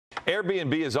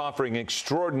Airbnb is offering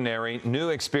extraordinary new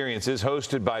experiences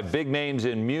hosted by big names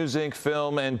in music,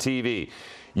 film, and TV.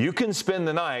 You can spend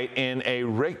the night in a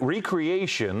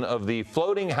recreation of the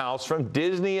floating house from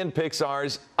Disney and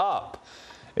Pixar's Up.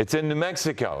 It's in New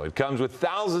Mexico. It comes with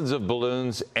thousands of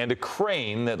balloons and a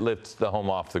crane that lifts the home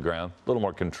off the ground. A little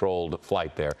more controlled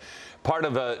flight there. Part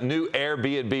of a new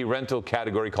Airbnb rental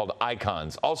category called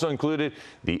Icons. Also included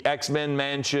the X-Men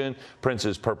Mansion,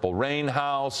 Prince's Purple Rain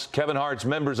House, Kevin Hart's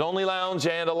Members Only Lounge,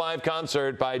 and a live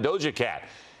concert by Doja Cat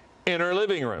in her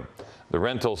living room. The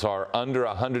rentals are under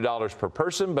 $100 per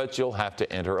person, but you'll have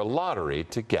to enter a lottery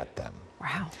to get them.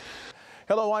 Wow.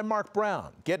 Hello, I'm Mark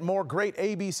Brown. Get more great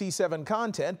ABC7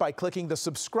 content by clicking the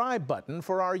subscribe button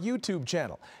for our YouTube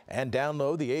channel. And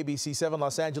download the ABC7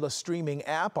 Los Angeles streaming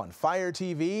app on Fire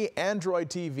TV, Android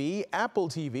TV, Apple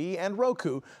TV, and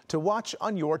Roku to watch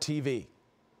on your TV.